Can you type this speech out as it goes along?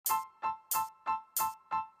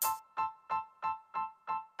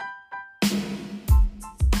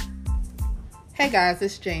Hey guys,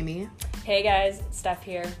 it's Jamie. Hey guys, it's Steph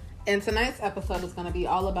here. And tonight's episode is going to be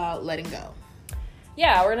all about letting go.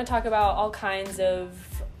 Yeah, we're going to talk about all kinds of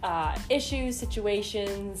issues,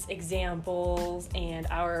 situations, examples, and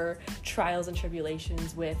our trials and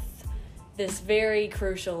tribulations with this very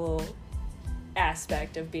crucial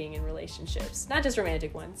aspect of being in relationships. Not just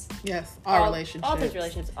romantic ones. Yes, all relationships. All things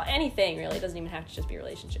relationships. Anything, really. It doesn't even have to just be a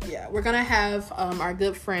relationship. Yeah, we're going to have our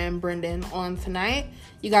good friend Brendan on tonight.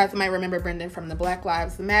 You guys might remember Brendan from the Black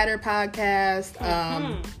Lives Matter podcast.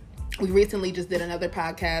 We recently just did another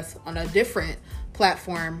podcast on a different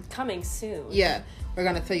platform. Coming soon. Yeah, we're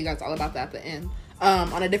going to tell you guys all about that at the end.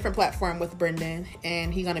 On a different platform with Brendan,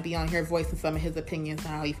 and he's going to be on here voicing some of his opinions and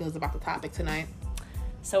how he feels about the topic tonight.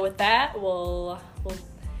 So with that, we'll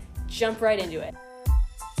jump right into it.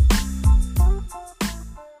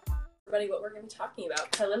 Everybody, what we're going to be talking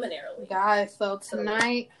about preliminarily. Guys, so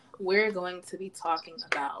tonight we're going to be talking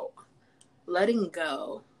about letting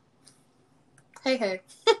go. Hey.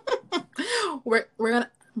 we're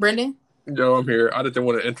gonna Brendan? Yo, I'm here. I didn't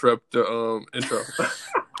want to interrupt the intro.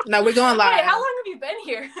 No, we're going live. Hey, how long have you been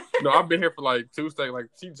here? No, I've been here for like Tuesday. Like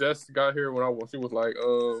she just got here she was like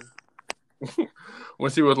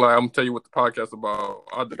when she was like, I'm gonna tell you what the podcast about.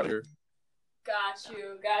 I just got here.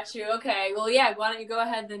 Got you. Okay. Well, yeah. Why don't you go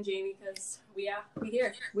ahead then, Jamie? Because we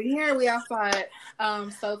here. We outside.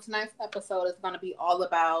 So tonight's episode is going to be all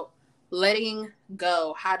about letting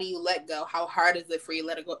go. How do you let go? How hard is it for you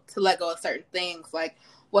to let go of certain things? Like,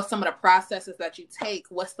 what's some of the processes that you take?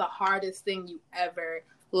 What's the hardest thing you ever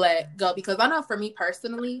let go? Because I know for me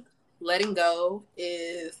personally, letting go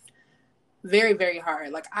is very, very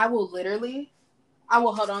hard. Like, I will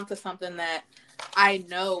hold on to something that I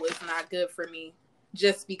know is not good for me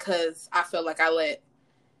just because I feel like I let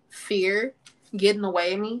fear get in the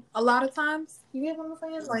way of me a lot of times. You get what I'm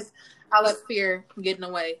saying? Like, I let fear get in the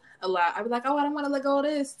way a lot. I be like, oh, I don't want to let go of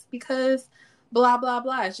this because blah, blah,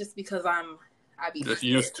 blah. It's just because I be just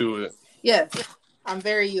used to it. Yes, I'm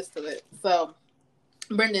very used to it. So,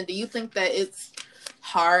 Brendan, do you think that it's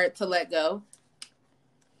hard to let go?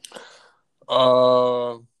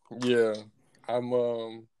 Yeah. I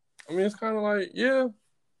mean, it's kind of like, yeah.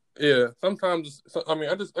 Sometimes, I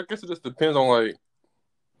guess it just depends on like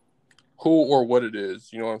who or what it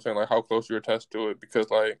is. You know what I'm saying? Like how close you're attached to it. Because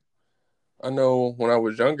like, I know when I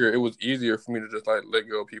was younger, it was easier for me to just like let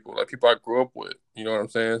go of people, like people I grew up with. You know what I'm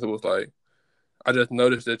saying? So it was like, I just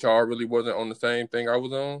noticed that y'all really wasn't on the same thing I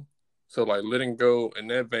was on. So like letting go in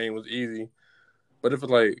that vein was easy. But if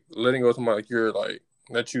it's like letting go of somebody like you're like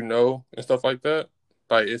that you know and stuff like that,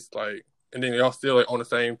 like it's like, and then y'all still like on the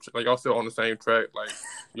same, like y'all still on the same track, like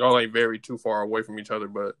y'all ain't very too far away from each other,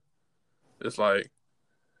 but it's like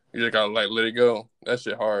you just gotta like let it go. That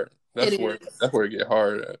shit hard. That's where it get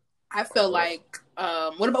hard at. I feel like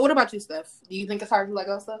what about you, Steph? Do you think it's hard to let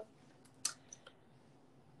go of stuff?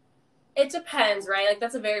 It depends, right? Like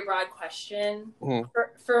that's a very broad question. Mm-hmm.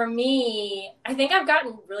 For me, I think I've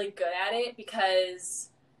gotten really good at it because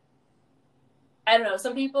I don't know,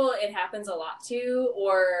 some people it happens a lot to,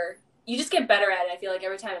 or you just get better at it, I feel like,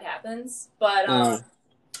 every time it happens. But no,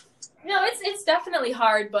 it's definitely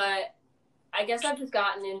hard, but I guess I've just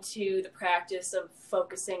gotten into the practice of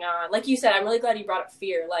focusing on, like you said, I'm really glad you brought up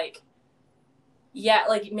fear. Like, yeah,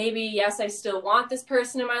 like maybe, yes, I still want this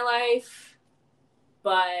person in my life,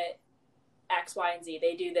 but X, Y, and Z,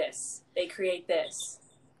 they do this, they create this.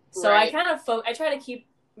 So right. I kind of I try to keep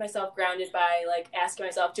myself grounded by like asking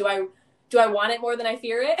myself, do I want it more than I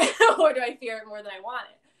fear it, or do I fear it more than I want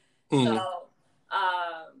it? So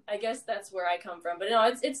I guess that's where I come from. But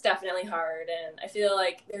no, it's definitely hard, and I feel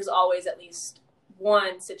like there's always at least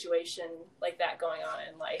one situation like that going on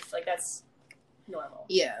in life. Like that's normal.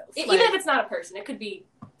 Yeah. Even if it's not a person, it could be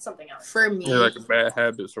something else. For me, like bad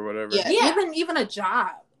habits or whatever. Yeah. Even a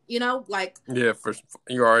job. You know, like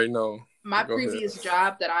you already know. My previous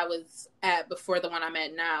job that I was at before the one I'm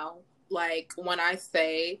at now, like when I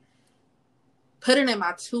say putting in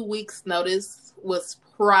my 2 weeks notice was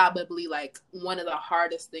probably like one of the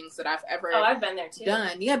hardest things that I've ever I've been there too.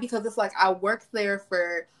 done. Yeah, because it's like I worked there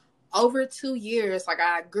for over 2 years. Like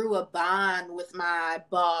I grew a bond with my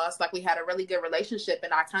boss. Like we had a really good relationship,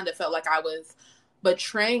 and I kind of felt like I was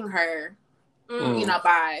betraying her, you know,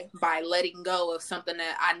 by letting go of something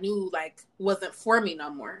that I knew like wasn't for me no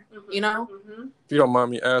more. Mm-hmm. You know? Mm-hmm. If you don't mind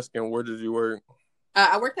me asking, where did you work?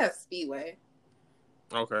 I worked at Speedway.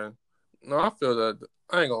 Okay. No, I feel that.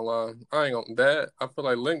 I ain't gonna lie. I feel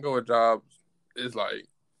like letting go of jobs is like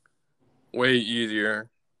way easier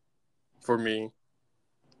for me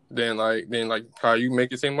than how you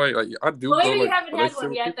make it seem like I do. Well, maybe you haven't had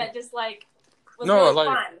one yet that just like was really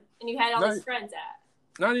fun and you had all these friends at.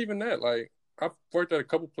 Not even that. Like I've worked at a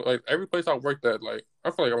couple, like every place I worked at, like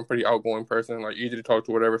I feel like I'm a pretty outgoing person, like easy to talk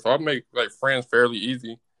to, whatever. So I make like friends fairly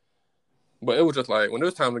easy. But it was just like when it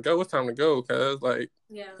was time to go, it's time to go. Cause like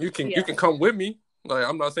you can come with me. Like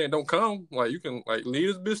I'm not saying don't come. Like you can like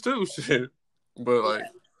lead this bitch too, shit. But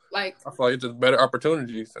like I feel like it's just better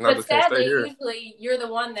opportunities, and I just can't stay here. Usually you're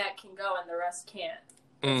the one that can go and the rest can't.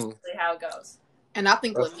 That's usually how it goes. And I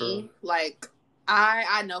think with me, like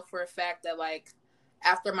I know for a fact that like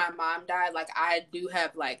after my mom died, like I do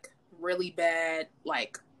have like really bad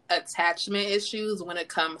like attachment issues when it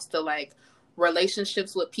comes to like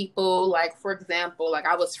relationships with people. Like for example, like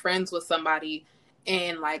I was friends with somebody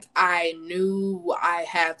and like I knew I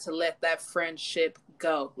had to let that friendship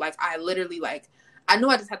go. Like I literally like I knew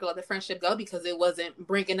I just had to let the friendship go because it wasn't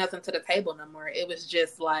bringing nothing to the table no more. It was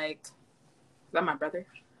just like, is that my brother?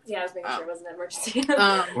 Yeah, I was making sure it wasn't an emergency.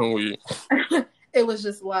 It was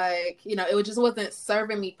just like, you know, it just wasn't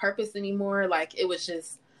serving me purpose anymore. Like it was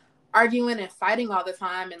just arguing and fighting all the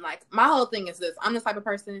time. And like my whole thing is this: I'm the type of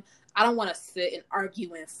person, I don't want to sit and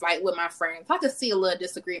argue and fight with my friends. I could see a little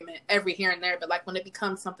disagreement every here and there, but like when it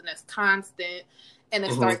becomes something that's constant and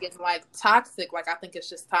it starts getting like toxic, like I think it's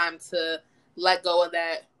just time to let go of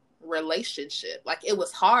that relationship. Like it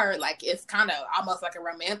was hard. Like it's kind of almost like a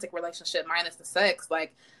romantic relationship minus the sex.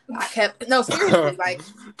 Like I kept seriously like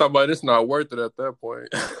thought about it's not worth it at that point.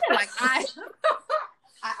 Like I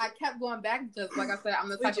kept going back because like I said, I'm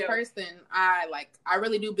the type of person I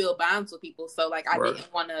really do build bonds with people. So like I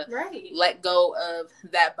didn't want to let go of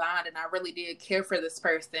that bond, and I really did care for this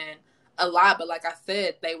person a lot. But like I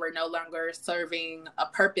said, they were no longer serving a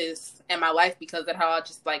purpose in my life because it all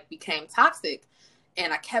just like became toxic.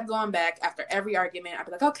 And I kept going back after every argument. I'd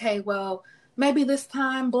be like, okay, well, maybe this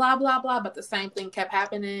time, blah, blah, blah. But the same thing kept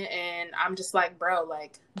happening. And I'm just like, bro,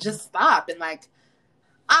 like, just stop. And like,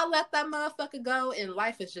 I let that motherfucker go. And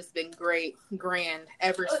life has just been grand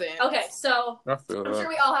ever since. Okay, so I'm sure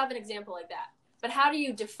we all have an example like that. But how do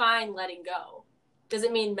you define letting go? Does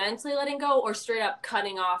it mean mentally letting go or straight up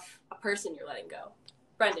cutting off a person you're letting go?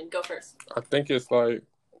 Brendan, go first. I think it's like,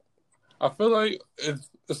 I feel like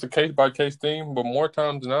it's a case-by-case thing, but more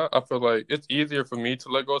times than not, I feel like it's easier for me to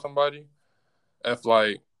let go of somebody if,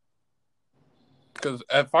 like, because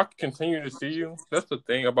if I continue to see you, that's the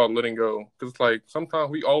thing about letting go. Because, like,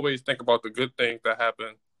 sometimes we always think about the good things that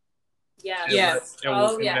happen. Yes. In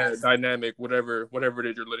that dynamic, whatever it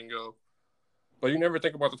is you're letting go. But you never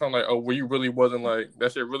think about the time, like, oh, where you really wasn't, like,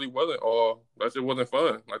 that shit really wasn't, or that shit wasn't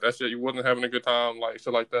fun. Like, that shit, you wasn't having a good time, like,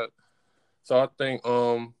 shit like that. So I think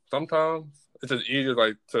sometimes it's just easier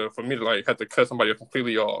like for me to like have to cut somebody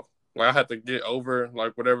completely off. Like I had to get over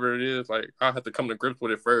like whatever it is. Like I had to come to grips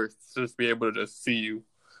with it first to just be able to just see you.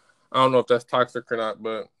 I don't know if that's toxic or not,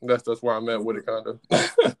 but that's where I'm at with it kind of.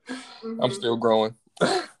 I'm still growing.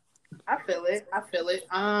 I feel it.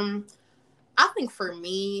 I think for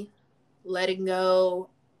me, letting go,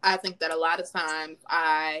 I think that a lot of times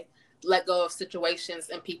I let go of situations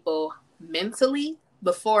and people mentally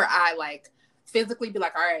before I like physically be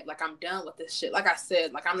like, all right, like I'm done with this shit. Like I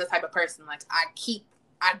said, like I'm the type of person, like I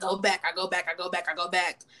go back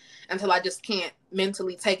until I just can't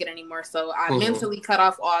mentally take it anymore. So I mentally cut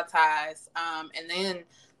off all ties. And then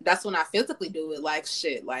that's when I physically do it. Like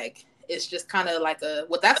shit, like it's just kind of like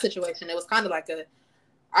with that situation, it was kind of like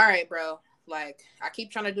all right, bro, like I keep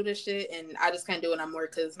trying to do this shit and I just can't do it no more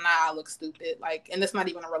because now I look stupid. Like, and it's not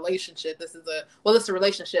even a relationship. It's a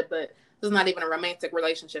relationship, but this is not even a romantic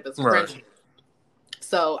relationship. It's a friendship.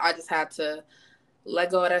 So I just had to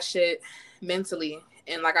let go of that shit mentally.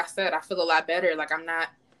 And like I said, I feel a lot better. Like I'm not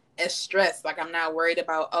as stressed. Like I'm not worried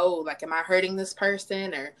about, oh, like, am I hurting this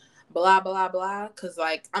person or blah, blah, blah. Cause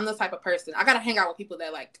like, I'm the type of person, I got to hang out with people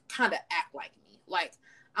that like kind of act like me. Like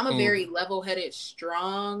I'm a very level-headed,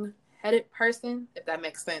 strong-headed person, if that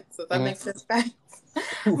makes sense. If that makes sense, guys.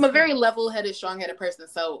 I'm a very level-headed, strong-headed person.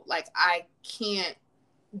 So like, I can't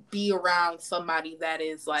be around somebody that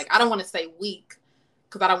is like, I don't want to say weak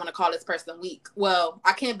because I don't want to call this person weak. Well,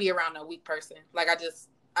 I can't be around a weak person. Like I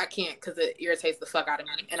can't because it irritates the fuck out of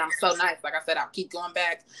me. And I'm so nice. Like I said, I'll keep going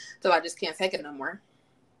back till I just can't take it no more.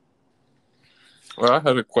 Well, I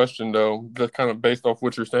had a question though, just kind of based off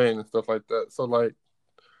what you're saying and stuff like that. So like,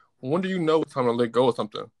 when do you know it's time to let go of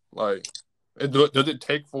something? Like, does it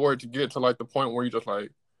take for it to get to like the point where you just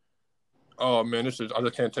like, oh man, I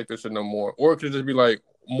just can't take this shit no more? Or it could just be like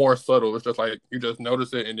more subtle. It's just like you just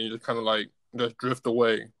notice it and then you just kind of like just drift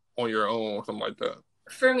away on your own or something like that.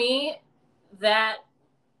 For me,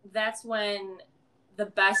 that's when the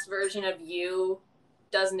best version of you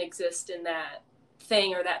doesn't exist in that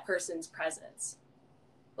thing or that person's presence.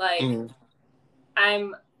 Like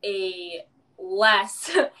I'm a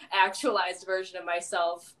less actualized version of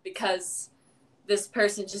myself because this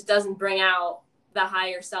person just doesn't bring out the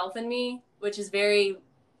higher self in me, which is very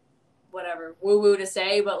whatever woo-woo to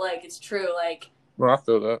say, but like it's true. Like, well, I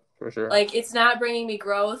feel that for sure. Like, it's not bringing me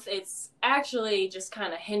growth, it's actually just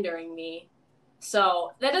kind of hindering me.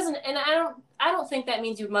 So that doesn't, and I don't think that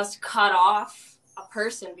means you must cut off a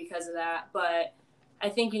person because of that, but I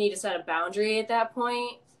think you need to set a boundary at that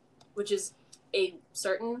point, which is a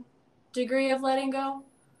certain degree of letting go.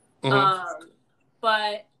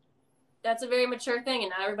 But that's a very mature thing, and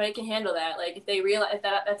not everybody can handle that. Like, if they realize if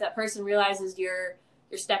that person realizes you're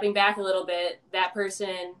stepping back a little bit, that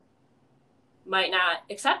person might not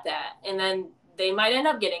accept that, and then they might end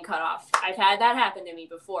up getting cut off. I've had that happen to me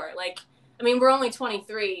before. Like, I mean, we're only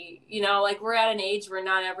 23, you know, like we're at an age where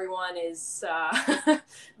not everyone is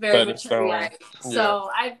very mature yet. So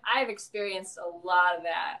I've experienced a lot of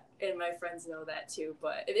that, and my friends know that too.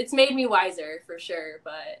 But it's made me wiser for sure.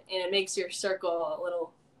 And it makes your circle a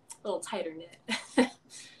little tighter knit.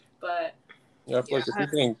 But yeah, I feel like if you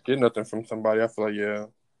can't get nothing from somebody, I feel like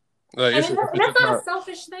like, I mean, that's not a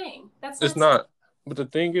selfish thing. It's not. But the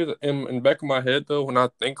thing is, in the back of my head though, when I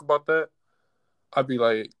think about that, I'd be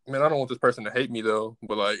like, man, I don't want this person to hate me though.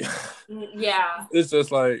 But like, yeah, it's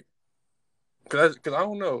just like, cause I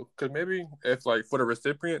don't know, cause maybe if like for the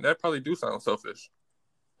recipient, that probably do sound selfish.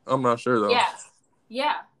 I'm not sure though.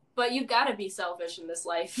 Yeah. But you've got to be selfish in this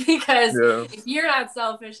life because if you're not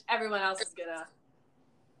selfish, everyone else is gonna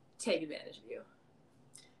take advantage of you.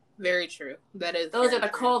 Very true. Those are the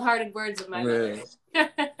cold-hearted words of my mother.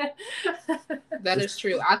 That is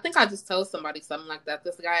true. I think I just told somebody something like that.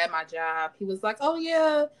 This guy at my job, he was like, "Oh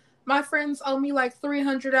yeah, my friends owe me like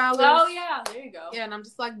 $300." Oh yeah, there you go. Yeah, and I'm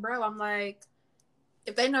just like, bro, I'm like,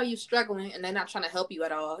 if they know you struggling and they're not trying to help you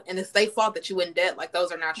at all, and it's their fault that you in debt, like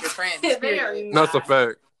those are not your friends. That's a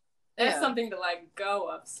fact. That's something to let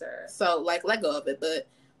go of, sir. So like, let go of it. But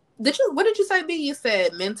what did you say, B? You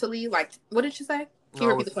said mentally, like, what did you say? Can you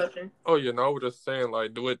repeat the question? Oh yeah, no, I was just saying,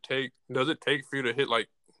 like, does it take for you to hit like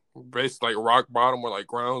basically like rock bottom or like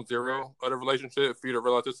ground zero of the relationship for you to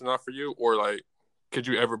realize it's not for you? Or like, could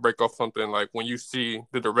you ever break off something like when you see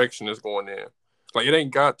the direction it's going in? Like, it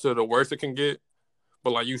ain't got to the worst it can get,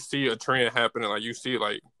 but like you see a trend happening, like you see it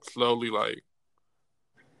like slowly like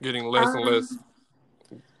getting less and less.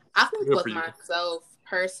 I think with myself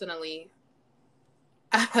personally,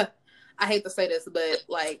 I hate to say this, but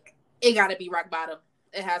like, it got to be rock bottom.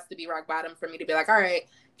 It has to be rock bottom for me to be like, all right,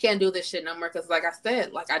 can't do this shit no more. Because like I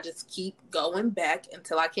said, like I just keep going back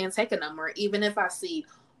until I can't take it no more. Even if I see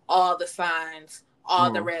all the signs,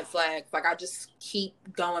 all the red flags, like I just keep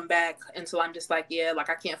going back until I'm just like, yeah, like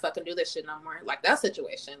I can't fucking do this shit no more. Like that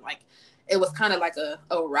situation, like it was kind of like a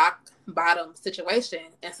rock bottom situation.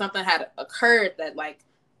 And something had occurred that like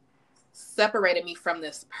separated me from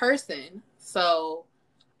this person. So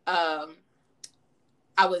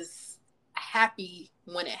I was happy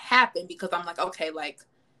when it happened because I'm like, okay, like,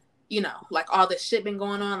 you know, like all this shit been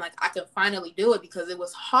going on, like I can finally do it, because it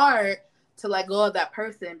was hard to let go of that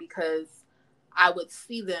person because I would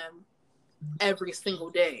see them every single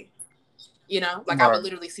day, you know, like I would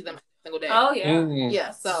literally see them every single day. Oh yeah.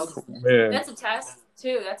 Yeah. So that's a test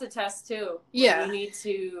too. Yeah. You need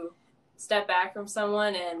to step back from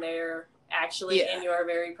someone and they're actually in your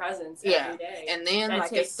very presence every day. And then that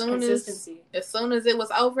like as soon as it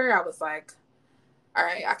was over, I was like, all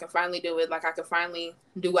right, I can finally do it. Like I can finally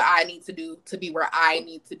do what I need to do to be where I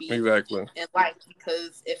need to be in life.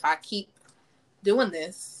 Because if I keep doing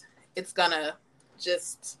this, it's gonna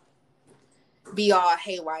just be all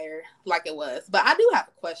haywire like it was. But I do have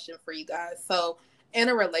a question for you guys. So in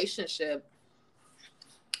a relationship,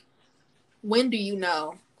 when do you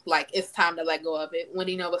know like it's time to let go of it? When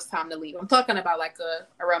do you know it's time to leave? I'm talking about like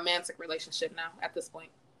a romantic relationship now at this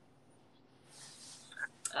point.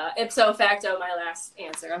 Ipso facto, my last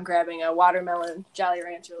answer. I'm grabbing a watermelon Jolly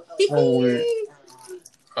Rancher.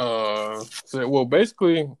 Well,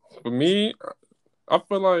 basically for me, I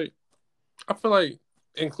feel like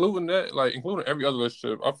including every other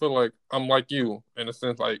relationship, I feel like I'm like you in a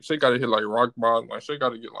sense. Like shit got to hit like rock bottom. Like shit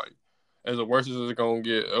got to get like as the worst as it's gonna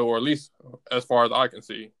get, or at least as far as I can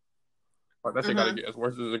see. Like that shit got to get as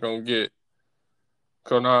worst as it's gonna get.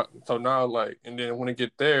 So now, like, and then when it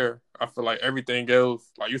get there, I feel like everything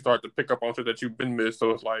else, like you start to pick up on shit that you've been missed. So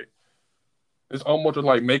it's like, it's almost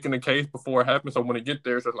like making a case before it happens. So when it get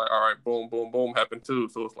there, it's just like, all right, boom, boom, boom, happened too.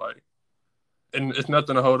 So it's like, and it's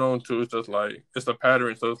nothing to hold on to. It's just like, it's a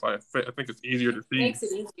pattern. So it's like, I think it's easier to see makes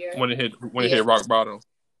it easier when it hit rock bottom.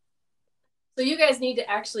 So you guys need to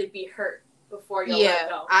actually be hurt before you let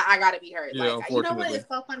go. I gotta be hurt. Yeah, like, you know what? It's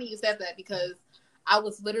so funny you said that because I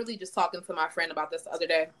was literally just talking to my friend about this the other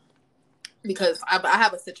day because I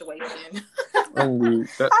have a situation. I'm weak.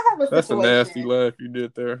 I have a That's a situation. nasty laugh you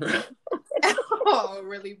did there. Oh,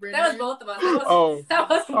 really, Brenda? That was both of us. That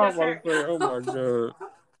wasn't I was just about her. to say, oh my god.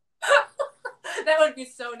 That would be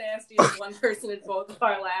so nasty if one person in both of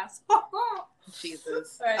our laughs.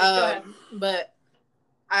 Jesus. All right, go ahead. But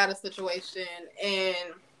I had a situation,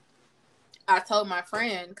 and I told my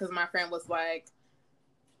friend, because my friend was like,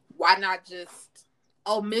 why not just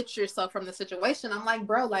omit yourself from the situation? I'm like,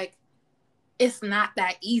 bro, like, it's not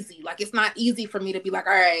that easy. Like, it's not easy for me to be like,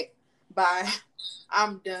 all right, bye.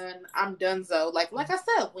 I'm done. So, like I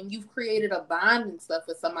said, when you've created a bond and stuff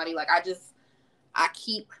with somebody, like, I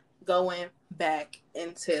keep going back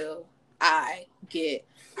until I get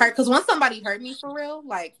hurt. Because once somebody hurt me for real,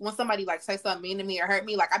 like, when somebody, like, say something mean to me or hurt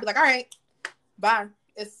me, like, I'd be like, all right, bye.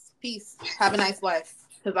 It's peace. Have a nice life.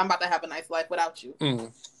 Because I'm about to have a nice life without you.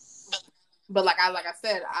 Mm. But, like I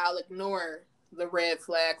said, I'll ignore the red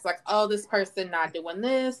flags. Like, oh, this person not doing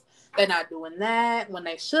this. They're not doing that. When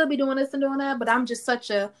they should be doing this and doing that. But I'm just such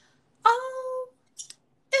a, oh,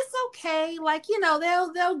 it's okay. Like, you know,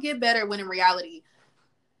 they'll get better, when in reality,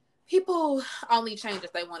 people only change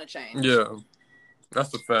if they want to change. Yeah,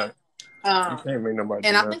 that's a fact. You can't make nobody.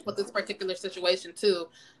 And I think with this particular situation too,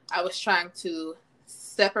 I was trying to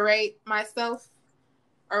separate myself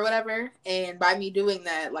or whatever, and by me doing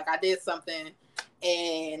that, like, I did something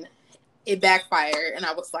and it backfired, and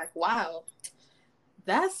I was like, wow,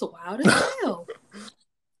 that's wild as hell.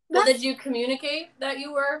 Well, did you communicate that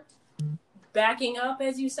you were backing up,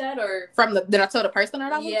 as you said, or did I tell the person or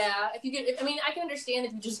not? Yeah, if you could, I mean, I can understand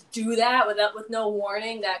if you just do that with no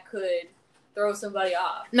warning, that could throw somebody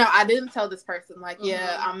off. No, I didn't tell this person. Like,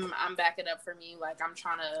 yeah, I'm backing up from you. Like, I'm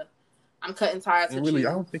cutting ties with really, you.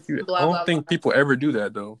 I don't think people ever do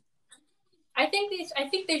that though. I think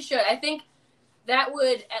they should. I think that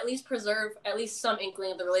would at least preserve at least some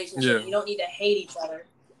inkling of the relationship. Yeah. You don't need to hate each other.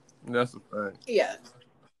 That's a fact. Yeah,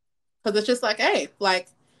 because it's just like, hey, like,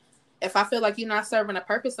 if I feel like you're not serving a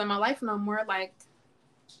purpose in my life no more, like,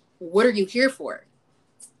 what are you here for?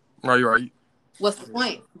 Right. What's the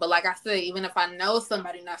point? But like I said, even if I know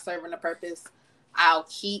somebody not serving a purpose, I'll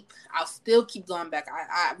still keep going back.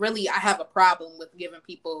 I have a problem with giving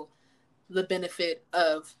people the benefit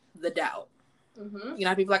of the doubt. Mm-hmm. You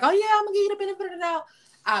know, people like, oh yeah, I'm gonna give you the benefit of the doubt.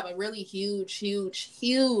 I have a really huge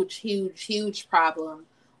problem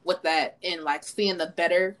with that, and like seeing the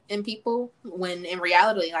better in people, when in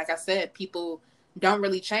reality, like I said, people don't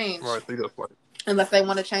really change unless they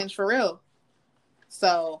want to change for real.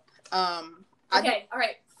 So, okay, all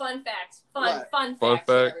right. Fun facts. Fun facts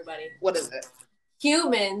for everybody. What is it?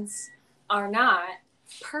 Humans are not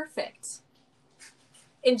perfect.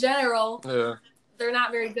 In general, they're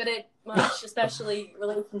not very good at much, especially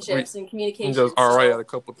relationships and communication. Just all right at a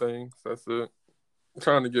couple things. That's it. I'm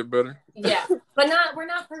trying to get better. Yeah, but we're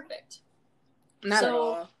not perfect. Not at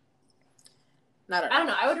all. Not at all. I don't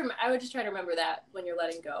know. I would just try to remember that when you're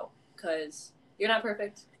letting go, because you're not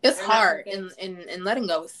perfect. It's hard, and letting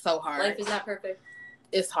go is so hard. Life is not perfect.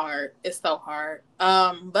 It's hard. It's so hard.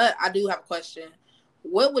 But I do have a question.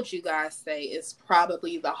 What would you guys say is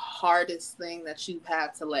probably the hardest thing that you've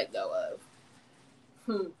had to let go of?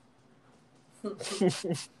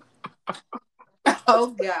 Oh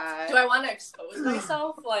God. Do I want to expose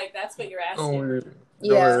myself? Like, that's what you're asking.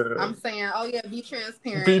 Yeah. I'm saying, oh yeah, be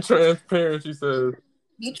transparent. Be transparent, she says.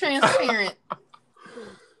 Be transparent.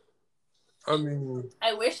 I mean,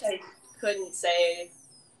 I wish I couldn't say.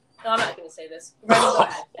 No, I'm not going to say this. Brendan, go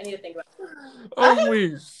ahead. I need to think about it. Oh,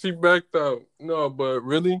 wait. She backed out. No, but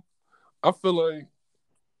really, I feel like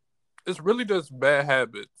it's really just bad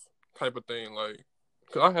habits type of thing. Like,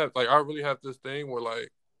 cause I really have this thing where,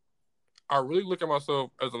 like, I really look at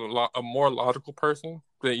myself as a more logical person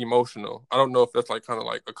than emotional. I don't know if that's, like, kind of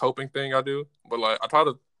like a coping thing I do, but, like, I try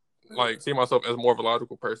to, like, see myself as more of a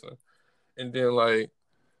logical person. And then, like,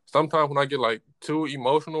 sometimes when I get, like, too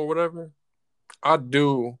emotional or whatever, I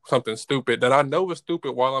do something stupid that I know is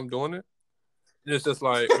stupid while I'm doing it. It's just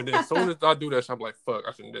like, but then as soon as I do that, I'm like, fuck,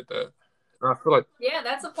 I shouldn't have did that. And I feel like, yeah,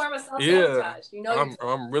 that's a form of self-sabotage. Yeah, you know,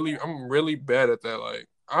 I'm really bad at that. Like,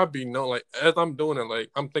 I be like, as I'm doing it, like,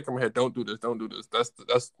 I'm thinking in my head, don't do this. That's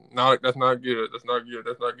not good. That's not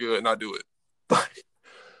good. And I do it.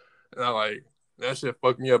 And I like, that shit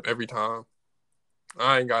fuck me up every time.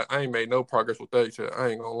 I ain't made no progress with that shit. I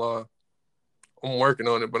ain't gonna lie. I'm working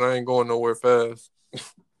on it, but I ain't going nowhere fast.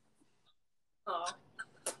 Oh,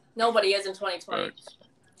 nobody is in 2020. Right.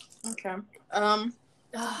 Okay. Oh man.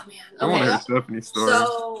 Okay. I want to hear Stephanie's story.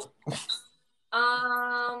 So,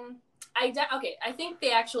 I think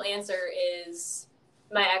the actual answer is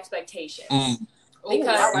my expectations.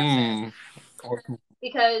 Because that.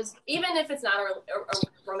 because even if it's not a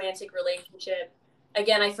romantic relationship,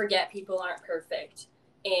 again, I forget people aren't perfect,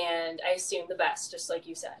 and I assume the best, just like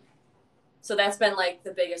you said. So that's been like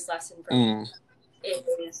the biggest lesson for me,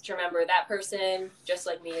 is to remember that person, just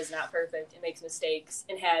like me, is not perfect and makes mistakes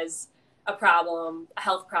and has a problem, a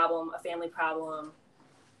health problem, a family problem,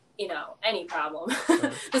 any problem.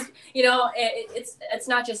 It's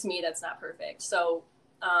not just me that's not perfect. So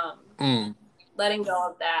letting go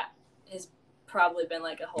of that has probably been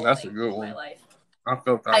like a whole That's thing a good in one. my life. I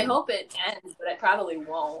felt that. I hope it ends, but it probably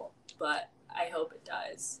won't. But I hope it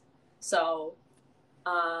does. So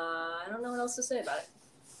I don't know what else to say about it.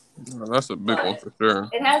 No, that's a big one for sure.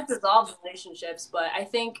 It has dissolved relationships, but I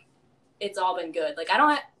think it's all been good. Like, I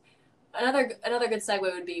don't another good segue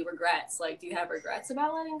would be regrets. Like, do you have regrets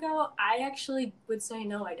about letting go? I actually would say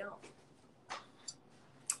no, I don't.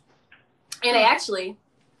 And I actually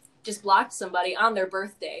just blocked somebody on their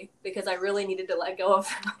birthday because I really needed to let go of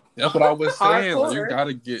them. That's what I was saying. Like, you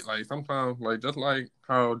gotta get, like, sometimes, like, just like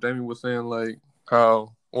how Jamie was saying, like,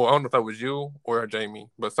 how, well, I don't know if that was you or Jamie,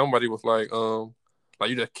 but somebody was like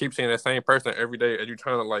you just keep seeing that same person every day and you're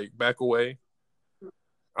trying to, like, back away.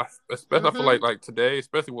 Especially, I feel like today,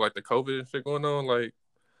 especially with, like, the COVID and shit going on, like,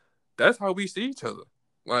 that's how we see each other.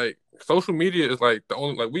 Like, social media is, like, the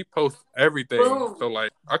only, like, we post everything. Boom. So,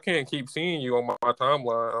 like, I can't keep seeing you on my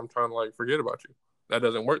timeline. I'm trying to, like, forget about you. That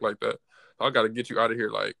doesn't work like that. I got to get you out of here,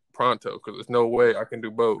 like, pronto, because there's no way I can do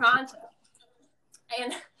both. Pronto.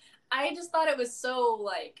 And I just thought it was so,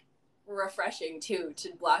 like, refreshing, too,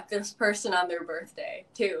 to block this person on their birthday,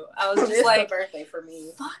 too. I was just it's like, the birthday for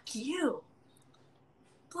me. Fuck you.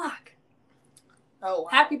 Block. Oh, wow.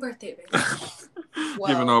 Happy birthday, baby.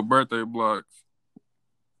 Giving out birthday blocks.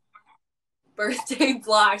 Birthday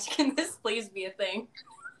blocks. Can this please be a thing?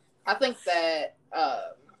 I think that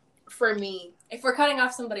for me, if we're cutting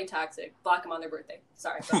off somebody toxic, block them on their birthday.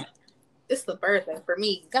 Sorry. It's the birthday for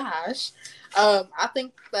me. Gosh. I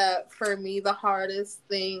think that for me, the hardest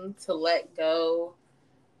thing to let go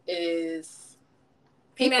is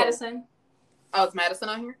people. Hey, Madison. Oh, is Madison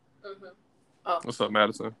on here? Mm-hmm. Oh. What's up,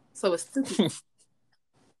 Madison? So it's stupid.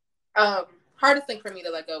 Hardest thing for me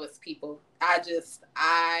to let go is people.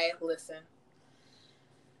 I listen.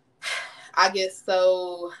 I get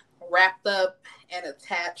so wrapped up and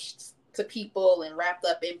attached to people and wrapped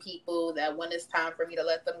up in people that when it's time for me to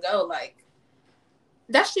let them go, like,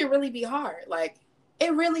 that should really be hard. Like,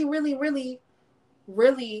 it really, really, really,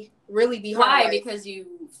 really, really be hard. Why? Like, because you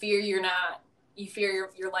fear your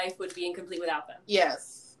life would be incomplete without them.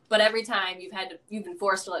 Yes. But every time you've been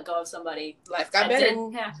forced to let go of somebody, life got better.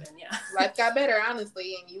 Didn't happen, yeah. Life got better,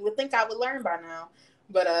 honestly, and you would think I would learn by now,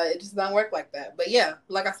 but it just don't work like that. But yeah,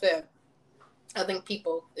 like I said, I think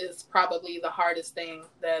people is probably the hardest thing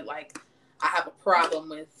that, like, I have a problem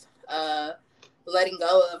with letting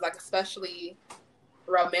go of, like, especially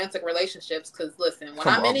romantic relationships. Because listen, when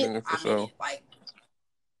I'm in it, I'm in it. Like,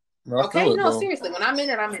 okay, no, seriously, when I'm in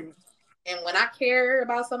it, I'm in it. And when I care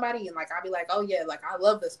about somebody and, like, I'll be like, oh, yeah, like, I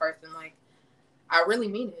love this person. Like, I really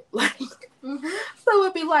mean it. Like, so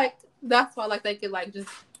it'd be like, that's why, like, they could, like, just,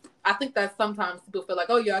 I think that sometimes people feel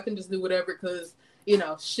like, oh, yeah, I can just do whatever because,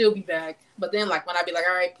 she'll be back. But then, like, when I be like,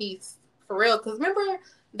 all right, peace, for real. Because remember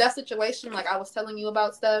that situation, like, I was telling you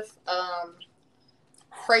about stuff,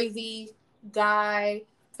 crazy guy,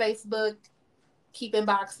 Facebook, keep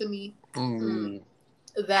inboxing me.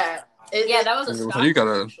 That. That was a stop.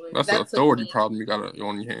 So that's an authority problem you got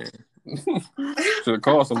on your hand. Should have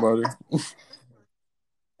called somebody.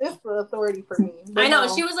 It's the authority for me. I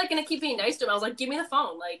know. She was, like, going to keep being nice to him. I was like, give me the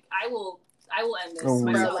phone. Like, I will end this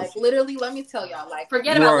myself. Like, literally, let me tell y'all, like,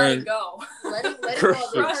 forget about letting go. Letting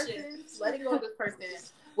go of this person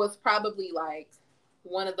was probably, like,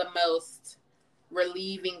 one of the most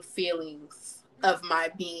relieving feelings of my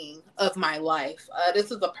being, of my life.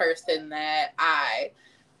 This is a person that I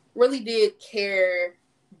really did care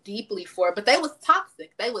deeply for, but they was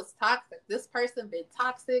toxic. This person been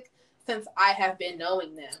toxic since I have been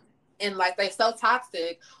knowing them. And, like, they so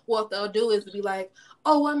toxic, what they'll do is be like,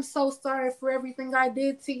 oh, I'm so sorry for everything I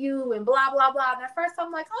did to you, and blah, blah, blah. And at first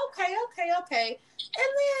I'm like, okay. And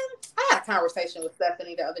then I had a conversation with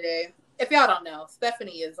Stephanie the other day. If y'all don't know,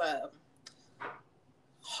 Stephanie is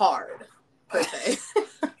hard, per se.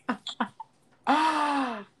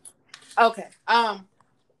 Okay.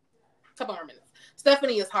 Couple more minutes.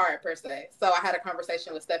 Stephanie is hard, per se. So I had a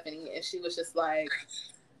conversation with Stephanie, and she was just like,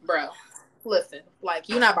 bro, listen, like,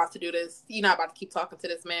 you're not about to do this. You're not about to keep talking to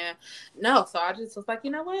this man. No. So I just was like,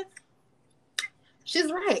 you know what?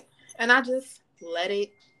 She's right. And I just let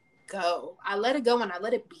it go. I let it go and I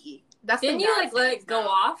let it be. That's Didn't the you guy like let things it go now.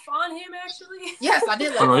 off on him actually? Yes, I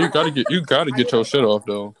did. Oh no, Let you go. gotta I get did your let shit go. off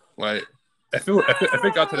though. Like if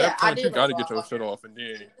it got to Yeah, that I point, you did let gotta go get your off shit him. off and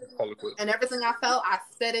then call it quits. And everything I felt, I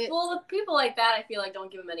said it. Well, with people like that, I feel like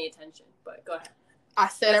don't give them any attention. But go ahead. I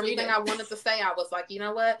said That's everything what I wanted to say. I was like, you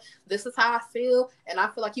know what? This is how I feel, and I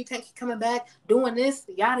feel like you can't keep coming back doing this,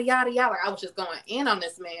 yada yada yada. Like, I was just going in on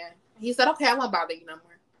this man. He said, "Okay, I won't bother you no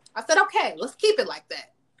more." I said, "Okay, let's keep it like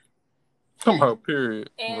that." Come on, period.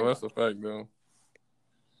 And No, that's a fact though.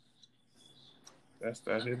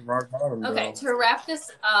 That hit rock bottom. okay, though. to wrap this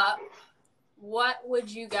up, what would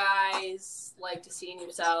you guys like to see in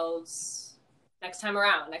yourselves next time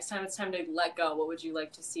around? Next time it's time to let go, what would you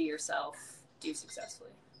like to see yourself do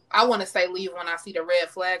successfully? I want to say leave when I see the red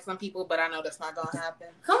flags on people, but I know that's not gonna happen.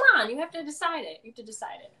 Come on, you have to decide it. You have to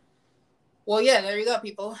decide it. Well, yeah, there you go,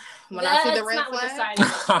 people. When I see the That's red not what flags, deciding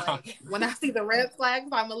looks like. when I see the red flags,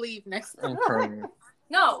 I'm gonna leave next I'm time. crying.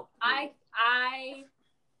 No, I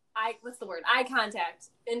what's the word? Eye contact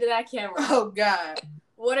into that camera. Oh God.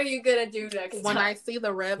 What are you gonna do next When time? I see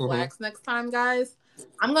the red flags next time, guys,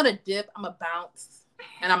 I'm gonna dip, I'm gonna bounce,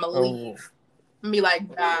 and I'm gonna leave. I'm gonna be like,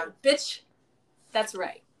 nah. Bitch, that's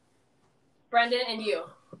right. Brendan and you.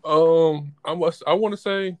 I want to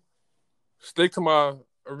say, stick to my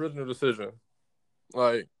original decision.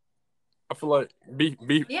 Like, I feel like be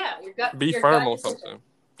Yeah, your gut. be your firm gut on decision. something.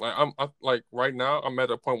 Like I like right now, I'm at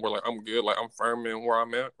a point where like I'm good. Like I'm firm in where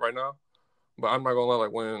I'm at right now. But I'm not gonna lie.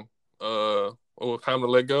 Like when it was time to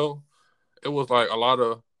let go, it was like a lot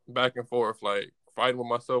of back and forth. Like fighting with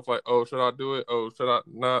myself. Like, oh, should I do it? Oh, should I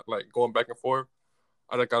not? Like going back and forth.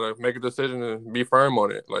 I just gotta make a decision and be firm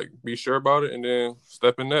on it. Like be sure about it and then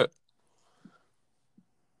step in that.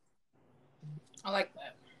 I like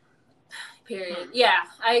that. Period. Yeah,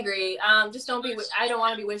 I agree. Just don't be. I don't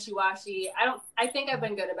want to be wishy washy. I think I've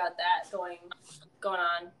been good about that going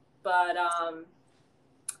on, but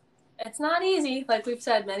it's not easy. Like we've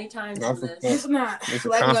said many times in this. It's not. It's a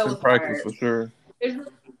Letting go constant is practice hard. for sure.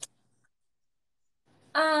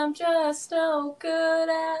 I'm just so good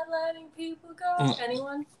at letting people go.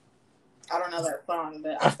 Anyone? I don't know that song,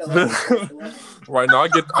 but I feel like Right now,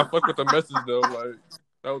 I fuck with the message though. Like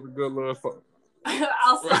that was a good little fuck.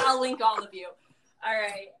 I'll link all of you. All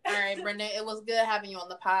right, Brendan. It was good having you on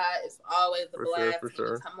the pod. It's always a blast For when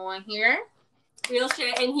sure. you come on here. Real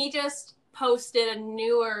shit. And he just posted a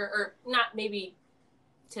newer, or not maybe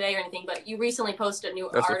today or anything, but you recently posted a new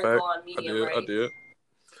article on Medium, right? I did.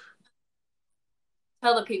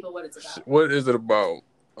 Tell the people what it's about. What is it about?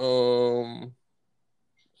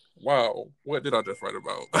 Wow, what did I just write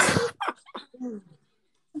about?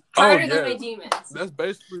 Harder than my demons. That's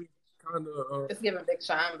basically kind of. It's giving Big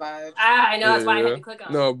Sean vibes. I know, that's why I had to click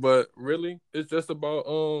on it. No, but really, it's just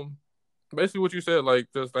about basically what you said, like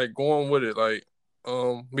just like going with it, like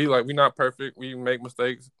be like we not perfect, we make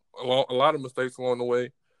mistakes, a lot of mistakes along the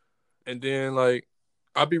way, and then like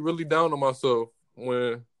I be really down on myself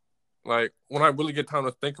when I really get time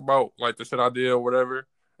to think about like the shit I did or whatever.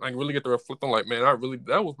 Like really get to reflect on like, man, that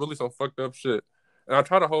was really some fucked up shit. And I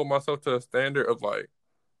try to hold myself to a standard of like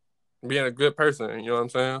being a good person, you know what I'm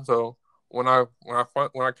saying? So when I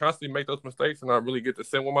constantly make those mistakes and I really get to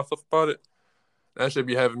sit with myself about it, that should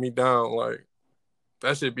be having me down. Like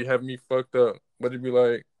that should be having me fucked up. But it'd be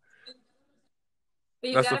like, but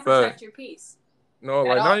you that's gotta a fact. protect your peace. No,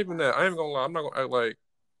 like not even that. I ain't gonna lie. I'm not gonna act like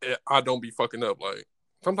I don't be fucking up. Like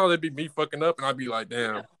sometimes it be me fucking up, and I be like,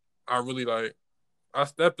 damn, I really like. I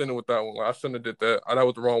stepped in it with that one. Like I shouldn't have did that. That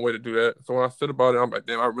was the wrong way to do that. So when I said about it, I'm like,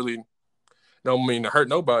 damn, I really don't mean to hurt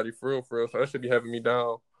nobody for real, for real. So that should be having me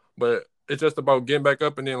down. But it's just about getting back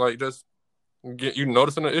up and then like just you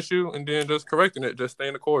noticing the issue and then just correcting it. Just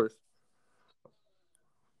staying the course.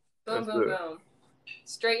 Boom, That's boom, it. boom.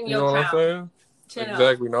 Straighten You your know what crown. I'm saying? Chin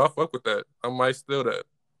Exactly. No, I fuck with that. I might steal that.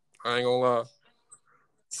 I ain't gonna lie.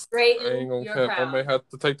 Straighten I ain't gonna your cap. crown. I may have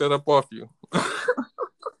to take that up off you.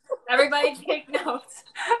 Everybody take notes.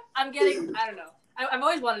 I don't know. I've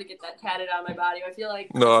always wanted to get that tatted on my body. I feel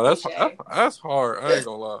like No, that's cliche. hard. I ain't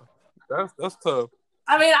gonna lie. That's tough.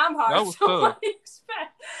 I mean, I'm hard. That was so tough. what do you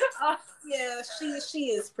expect? Yeah, she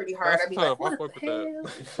is pretty hard. That's I'd be tough. like, I what fuck the hell?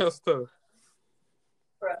 with that. That's tough.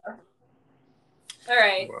 All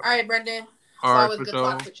right. All right, Brendan. It's All right, always for good sure.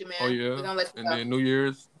 talking with you, man. Oh yeah. We're gonna let you And go. then New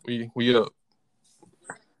Year's, we up.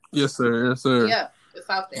 Yes, sir. Yes, sir. Yeah, it's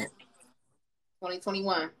out there.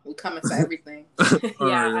 2021. We coming for everything.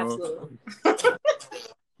 Yeah, right, absolutely.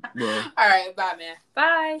 Bro. All right, bye, man.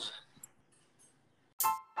 Bye.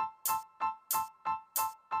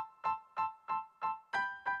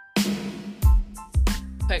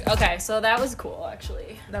 Okay, so that was cool,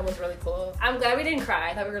 actually. That was really cool. I'm glad we didn't cry.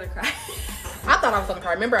 I thought we were gonna cry. I thought I was gonna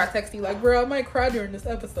cry. Remember, I texted you like, "Bro, I might cry during this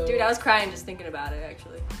episode." Dude, I was crying just thinking about it,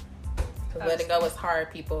 actually. Because letting go is hard,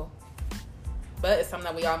 people. But it's something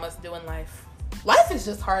that we all must do in life. Life is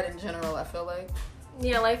just hard in general, I feel like.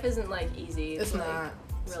 Yeah, life isn't, like, easy. It's like, not.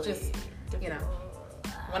 It's really just, difficult. you know.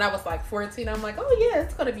 When I was like 14, I'm like, oh yeah,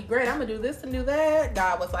 it's gonna be great. I'm gonna do this and do that.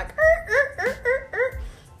 God was like,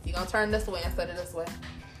 you gonna turn this way instead of this way.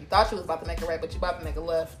 You thought you was about to make a right, but you about to make a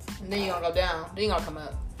left. And then you're gonna go down. Then you're gonna come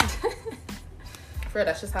up. For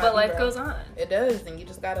that's just how But life goes on. It does, and you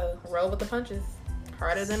just gotta roll with the punches.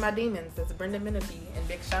 Harder than my demons, as Brendan Menifee and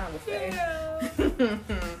Big Sean would say. Yeah.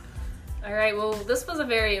 All right, well, this was a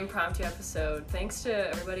very impromptu episode. Thanks to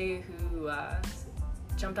everybody who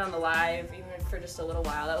jumped on the live, even for just a little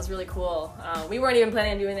while. That was really cool. We weren't even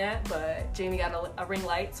planning on doing that, but Jamie got a ring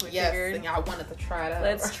light, so we figured... and y'all wanted to try it out.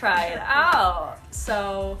 Let's try it out.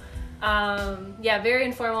 So, very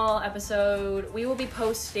informal episode. We will be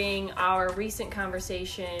posting our recent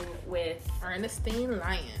conversation with... Ernestine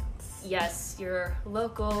Lyons. Yes, your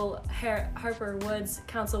local Harper Woods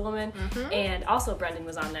councilwoman, and also Brendan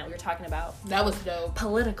was on that. We were talking about that was dope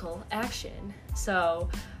political action. So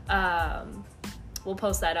we'll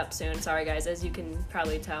post that up soon. Sorry guys, as you can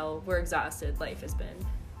probably tell, we're exhausted. Life has been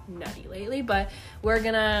nutty lately, but we're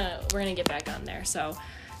gonna get back on there. So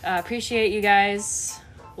appreciate you guys.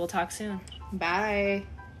 We'll talk soon. Bye.